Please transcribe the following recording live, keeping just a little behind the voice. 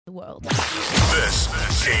The world. This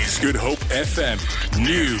is Good Hope FM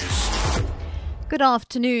News. Good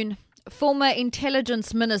afternoon. Former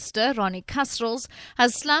Intelligence Minister Ronnie Kasrils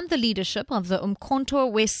has slammed the leadership of the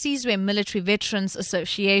Umkhonto WeSizwe Military Veterans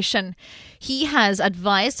Association. He has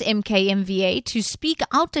advised MKMVA to speak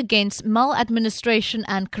out against maladministration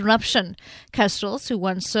and corruption. Kasrils, who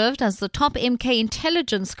once served as the top MK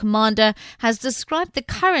intelligence commander, has described the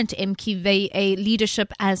current MKVA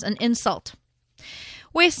leadership as an insult.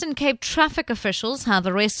 Western Cape traffic officials have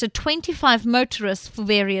arrested 25 motorists for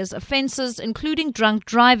various offences, including drunk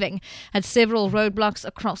driving, at several roadblocks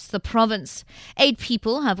across the province. 8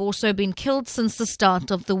 people have also been killed since the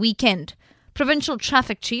start of the weekend. Provincial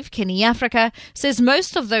Traffic Chief Kenny Africa says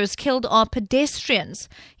most of those killed are pedestrians.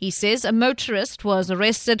 He says a motorist was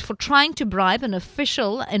arrested for trying to bribe an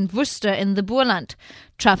official in Worcester in the Boerland.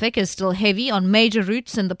 Traffic is still heavy on major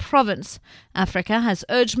routes in the province. Africa has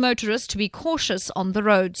urged motorists to be cautious on the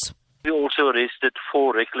roads. We also arrested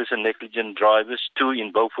 4 reckless and negligent drivers, 2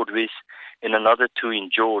 in Beaufort West and another 2 in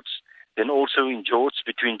George. Then also in George,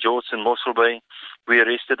 between George and Mossel Bay, we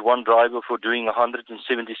arrested 1 driver for doing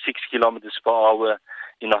 176 kilometers per hour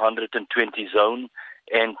in a 120 zone,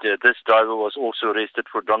 and this driver was also arrested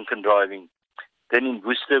for drunken driving. Then in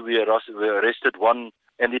Worcester, we arrested 1,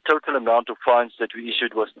 and the total amount of fines that we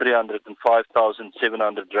issued was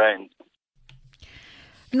 305,700 rand.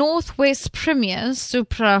 Northwest Premier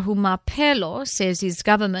Umkhonto says his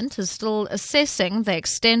government is still assessing the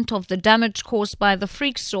extent of the damage caused by the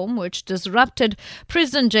freak storm which disrupted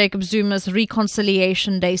President Jacob Zuma's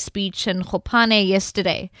Reconciliation Day speech in Chopane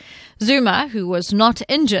yesterday. Zuma, who was not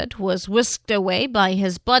injured, was whisked away by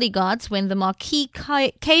his bodyguards when the marquee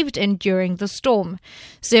caved in during the storm.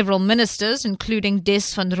 Several ministers, including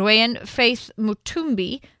Des van Rooyen, Faith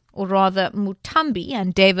Mutambi,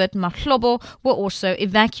 and David Mahlobo, were also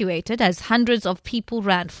evacuated as hundreds of people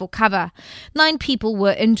ran for cover. 9 people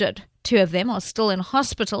were injured. 2 of them are still in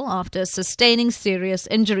hospital after sustaining serious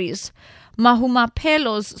injuries.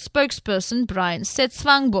 Umkhonto's spokesperson Brian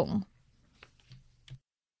Setsvangbong.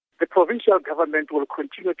 The provincial government will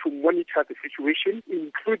continue to monitor the situation,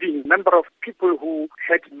 including number of people who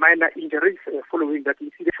had minor injuries following that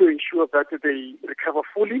incident, to ensure that they recover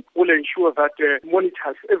fully. Will ensure that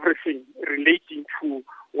monitors everything relating to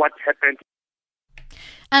what happened.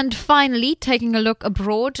 And finally, taking a look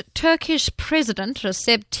abroad, Turkish President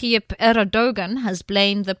Recep Tayyip Erdogan has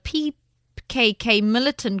blamed the PKK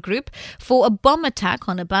militant group for a bomb attack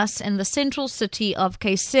on a bus in the central city of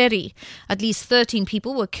Kayseri. At least 13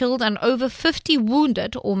 people were killed and over 50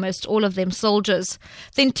 wounded, almost all of them soldiers.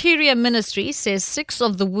 The Interior Ministry says 6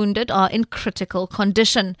 of the wounded are in critical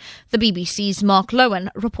condition. The BBC's Mark Lowen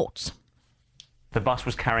reports. The bus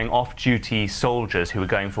was carrying off-duty soldiers who were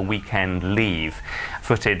going for weekend leave.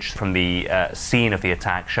 Footage from the scene of the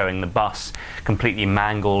attack showing the bus completely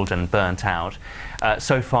mangled and burnt out.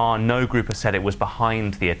 So far, no group has said it was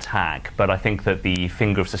behind the attack, but I think that the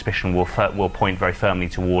finger of suspicion will point very firmly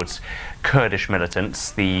towards Kurdish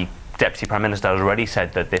militants. The Deputy Prime Minister has already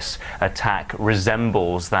said that this attack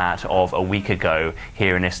resembles that of a week ago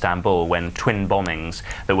here in Istanbul, when twin bombings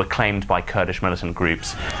that were claimed by Kurdish militant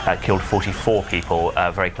groups killed 44 people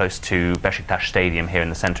very close to Besiktas Stadium here in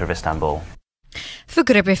the centre of Istanbul. For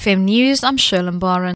Good Hope FM News, I'm Shirley Barron.